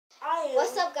I am.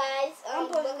 What's up, guys?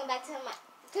 Welcome back to my.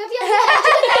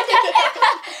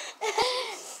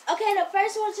 Okay, the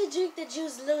first one to drink the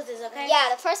juice loses, okay?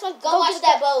 Yeah, the first one. Go wash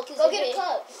that bowl. Go get a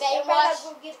cup. Go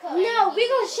get a cup. No, we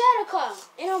gonna share the cup.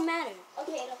 It don't matter.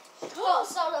 Okay.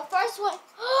 So the first one.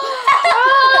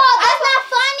 Oh, that's not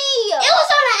funny. It was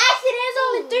on an accident. There's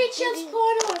only 3 chips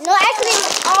poured on. No, actually,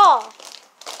 it's all.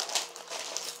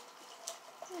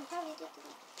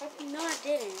 No, I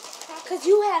didn't. Cause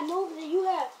you had moved. You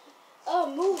had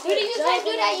moved. Dude, you can't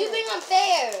do that. You being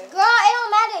unfair. Girl, it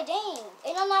don't matter. Dang,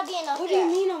 it don't not being unfair. What do you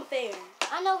mean unfair?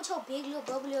 I know with your big little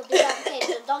bubbly little big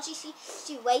potato. Don't you see?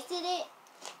 She wasted it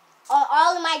on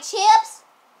all of my chips.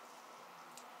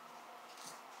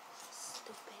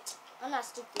 Stupid. I'm not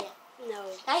stupid. No.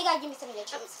 Now you gotta give me some of your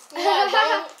chips.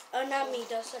 Oh, not me.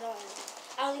 That's what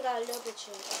I only got a little bit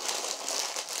chips.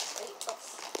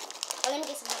 Oh, let me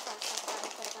get some hot sauce.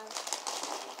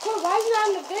 Come on, why are you not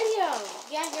in the video?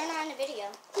 Yeah, you're not in the video.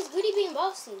 Because Goody being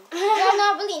bossy. You're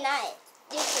not really not.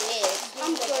 Yes, it is.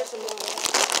 I'm sure tomorrow.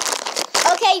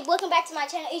 Okay, welcome back to my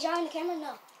channel. Is y'all in the camera?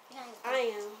 No. You're not in the camera. I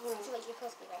am. Hold on. So wait, you're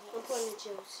supposed to be right here. I'm pouring the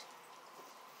juice.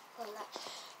 Hold on.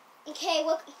 Okay,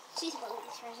 welcome. She's supposed to be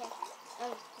right here.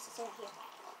 This is right here.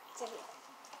 It's right here.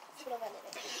 Put over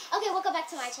there. Okay, welcome back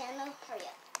to my channel. Hurry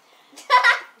up.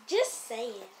 Just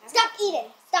say it. Stop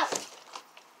eating. Stop.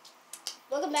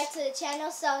 Welcome back to the channel.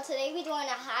 So today we're doing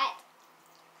a hot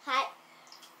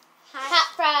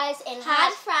fries and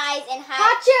hot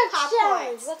chips popcorn.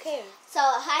 challenge. Look here. So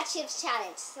a hot chips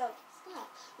challenge. So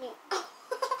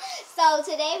so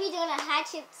today we're doing a hot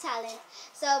chips challenge.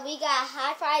 So we got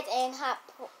hot fries and hot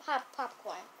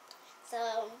popcorn.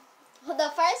 So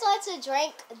the first one to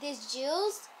drink this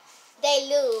juice, they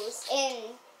lose.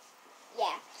 And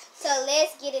yeah. So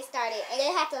let's get it started. And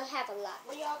they have to have a lot.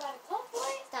 Well, y'all got a cup for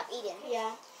it? Stop eating.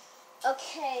 Yeah.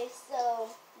 Okay, so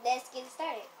let's get it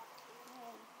started.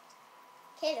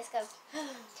 Okay, let's go.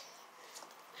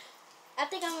 I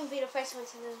think I'm gonna be the first one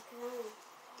to know.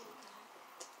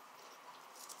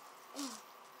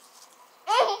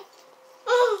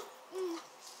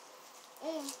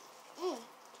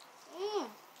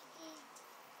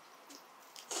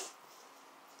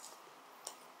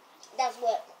 That's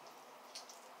what.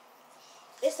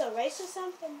 It's a race or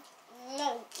something?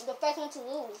 No, the first one to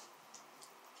lose.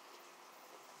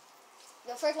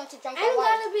 The first one to drink Ain't the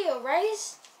water. gotta be a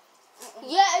race.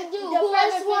 Yeah, dude. The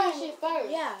Whoever first one. finishes first.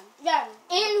 Yeah. Yeah.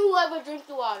 And whoever drinks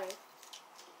the water.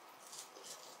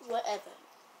 Whatever.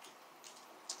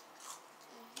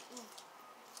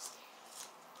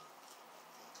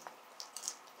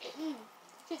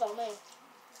 She's on me.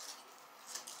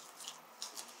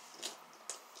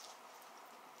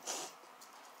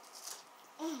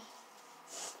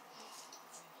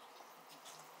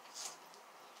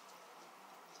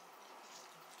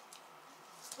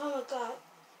 Oh my god.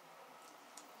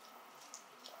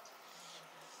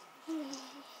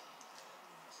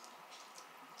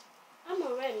 I'm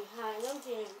already hot. I'm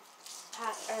getting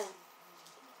hotter.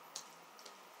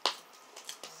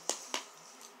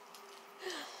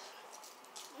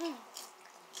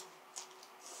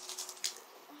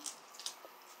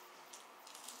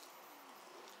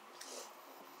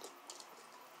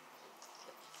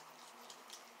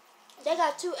 They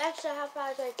got 2 extra hot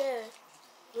fries right there.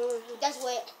 That's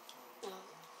what.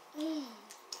 You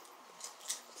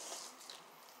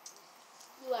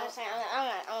I'm are. saying, I'm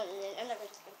not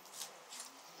going to.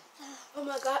 Oh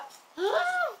my god.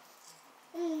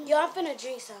 Yo, I'm finna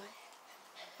drink some.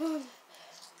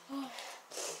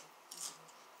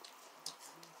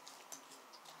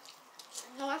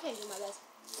 No, I can't do my best.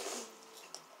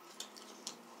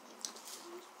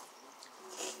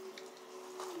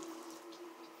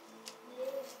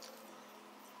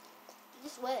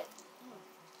 Just wet.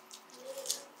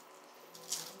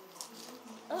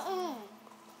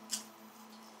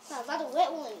 Not about the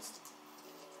wet ones.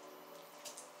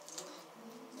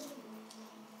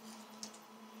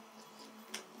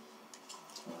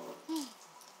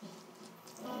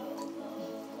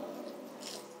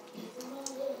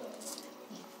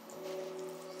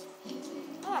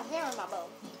 I got hair in my bowl.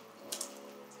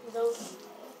 Those.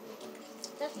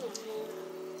 That's not hair.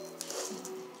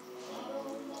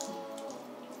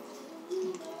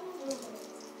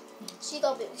 She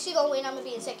gonna win. I'm gonna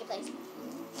be in second place.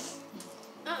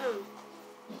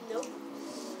 Nope.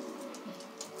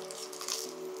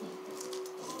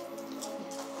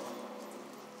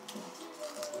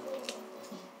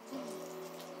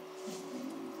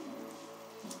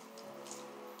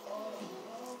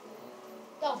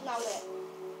 That was not wet.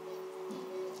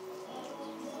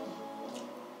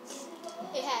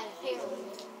 It had hair on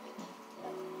it.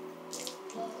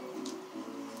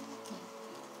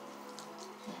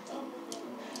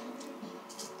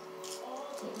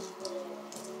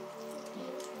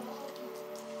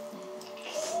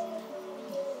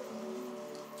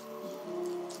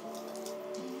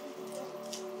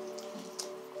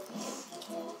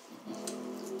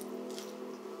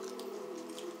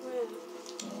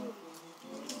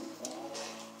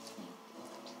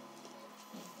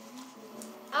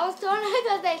 Darn it,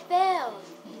 because they failed.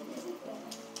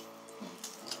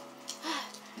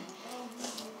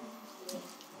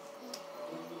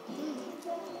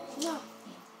 No.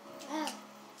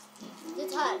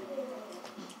 It's hot.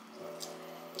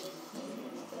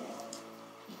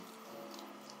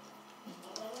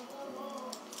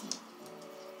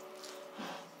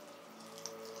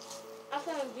 I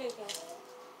can't drink it.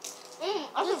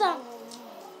 I just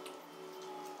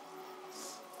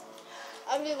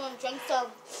I really want to drink some.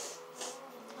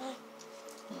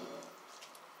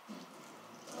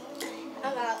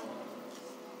 I'm out.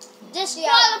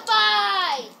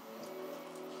 Disqualified!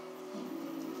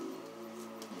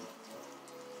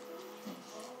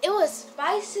 It was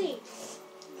spicy.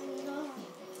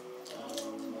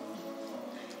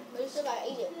 But you still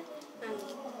gotta eat it.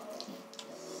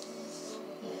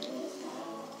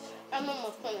 I'm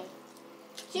almost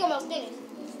finished. She almost finished.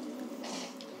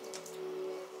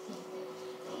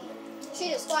 She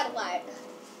disqualified.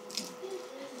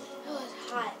 It was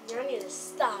hot. Y'all need to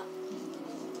stop.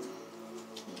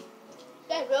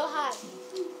 That's real hot.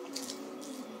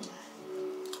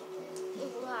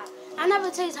 It's real hot. I never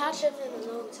taste hot chips in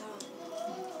a long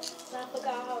time. So I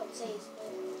forgot how it tastes.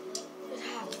 It's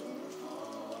hot.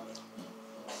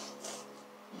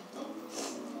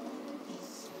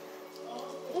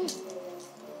 It's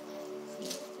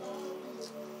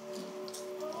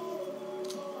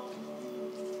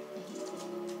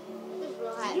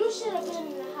real hot. You should have been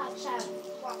in the hot shower.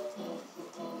 I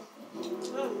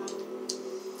don't know.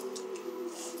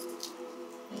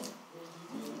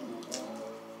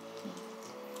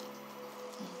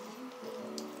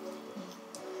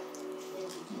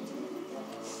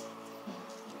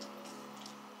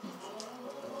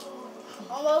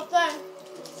 Almost done.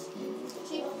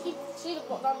 She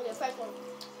normally the first one.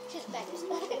 She's the baddest.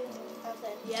 Okay.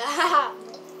 Yeah.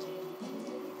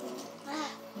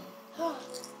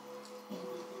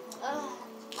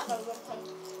 I gotta go some.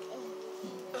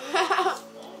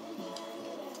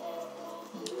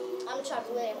 I'm gonna try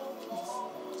to live.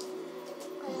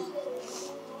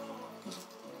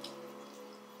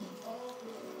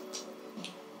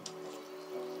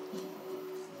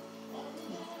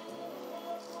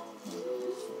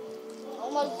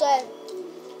 Almost done.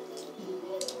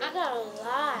 I gotta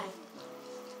lie.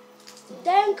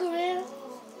 Damn, Korea.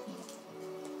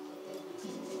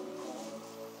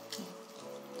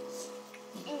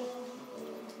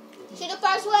 She the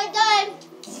first one done.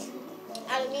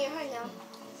 Out of me and her now.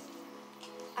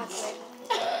 I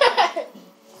quit.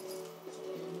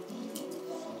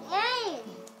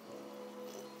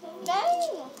 Dang.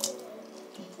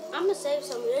 I'm gonna save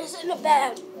some of this in the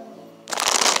bag.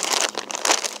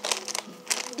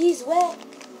 These wet.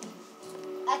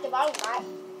 At the bottom part.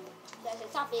 That's the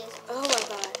top is. Oh my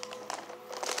god.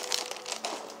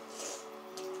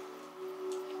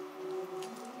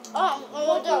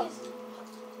 Almost done.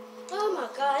 Oh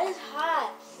my god, it's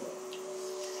hot.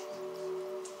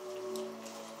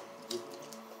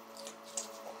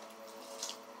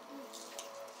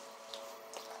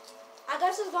 I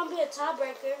guess it's gonna be a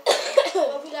tiebreaker.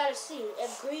 But we gotta see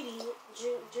if Greedy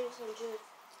drinks some juice.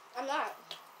 I'm not.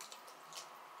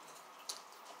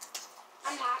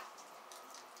 I'm not.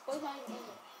 Where's my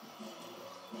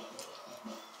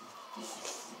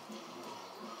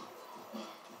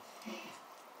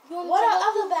What the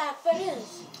other bag for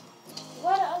this?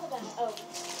 What the other bag? Oh.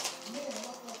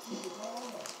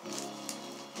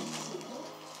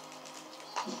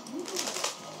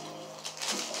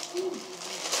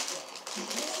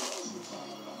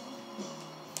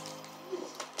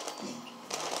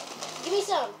 Give me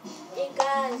some. Hey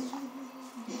guys,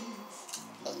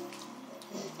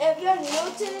 if you're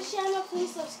new to the channel,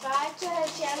 please subscribe to her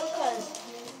channel because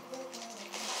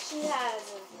she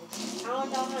has, I don't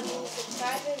know how many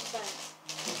subscribers, but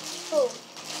Who?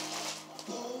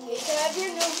 you said if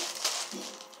you're new.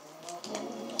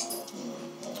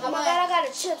 Oh my on. god, I got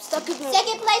a chip stuck in my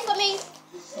Second place for me.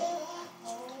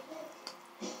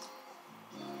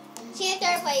 She in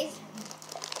third place.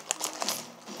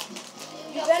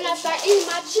 You better not start eating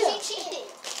my She chip. cheated.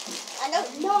 I know.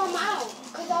 No, I'm out.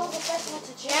 Because I was the first one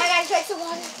to Now drink. I gotta drink some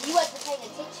water. You wasn't paying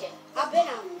attention. I've been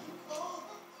out.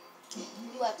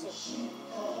 You have to.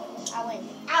 I win.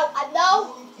 I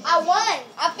know. I won.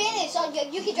 I finished. So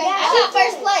you can drink. Yeah, I she got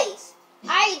first did. place.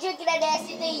 I ain't drinking that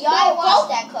nasty thing. Y'all No, ain't washed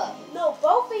both- that cup. No,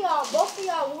 both of y'all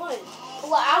won.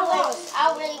 Well, I won. lost.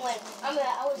 I really won. I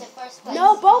was in first place.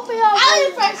 No, both of y'all I was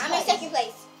in won. first. I'm in second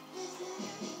place.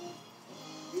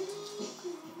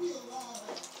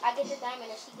 I get the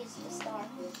diamond and she gets the star.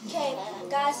 Okay,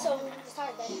 guys, so Star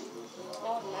better.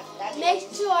 No, not that. make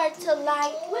sure to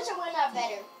like. Which one are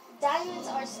better? Diamonds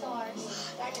or stars?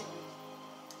 Diamond.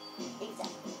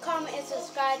 Exactly. Comment and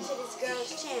subscribe to this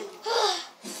girl's channel.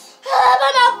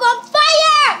 My mouth on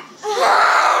fire!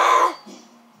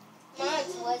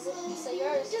 Mine wasn't, so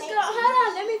yours. Just go. Hold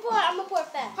on. Let me pour. I'm gonna pour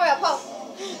fast. Hurry up, pour.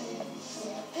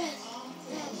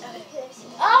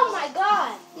 Oh my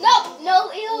God.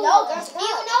 No, ew. No, girl.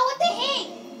 Ew, no, what the heck?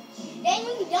 Then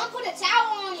when you done, put a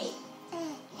towel on it.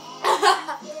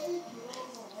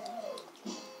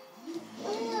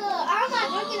 I'm not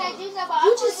drinking that juice.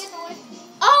 You just.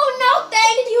 Oh no,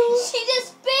 thank you. She just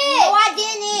spit. No, I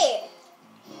didn't.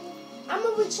 I'm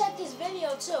gonna recheck this video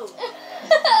too.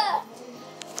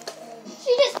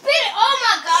 She just spit it. Oh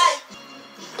my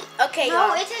God. Okay, No,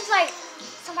 y'all. it tastes like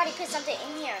somebody put something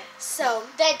in here. So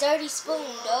That dirty spoon,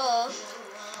 duh.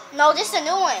 No, this is a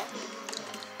new one.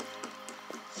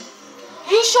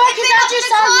 you sure? Cause I just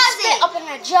saw you closet. spit up in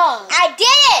that jug. I did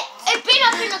it. It's been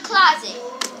up in the closet.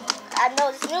 I know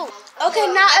it's new. Okay,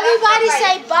 now everybody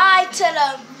say bye to the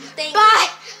thing. Bye.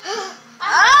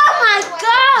 Oh my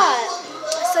God.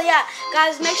 So yeah,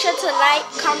 guys, make sure to like,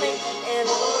 comment, and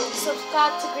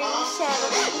subscribe to Greeny's channel.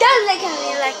 Don't look at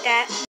me like that.